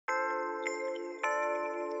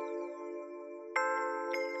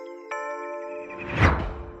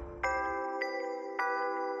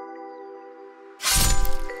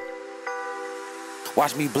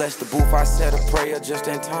Watch me bless the booth, I said a prayer just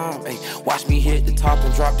in time. Ay, watch me hit the top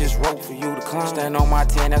and drop this rope for you to climb. Stand on my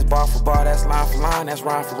 10, that's bar for bar, that's line for line, that's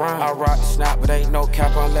rhyme for rhyme. I rock the snap, but ain't no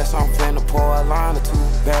cap unless I'm finna pour a line or two.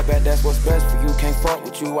 Bad, that's what's best for you, can't fuck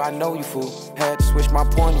with you, I know you fool. Had to switch my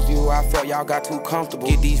point of view, I felt y'all got too comfortable.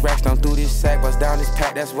 Get these racks done through this sack, bust down this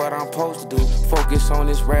pack, that's what I'm supposed to do. Focus on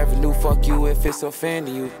this revenue, fuck you if it's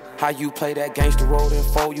offending you. How you play that gangster road and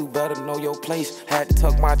fold, you better know your place. Had to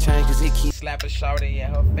tuck my chain cause it keep slapping shawty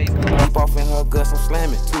at her face. Deep off in her guts, I'm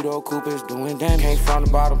slamming. Two-door coupe is doing damage. Came from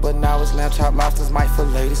the bottom, but now it's lamb chop lobsters, might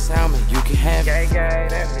fillet the salmon. You can have it. Gang,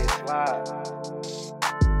 that bitch slide.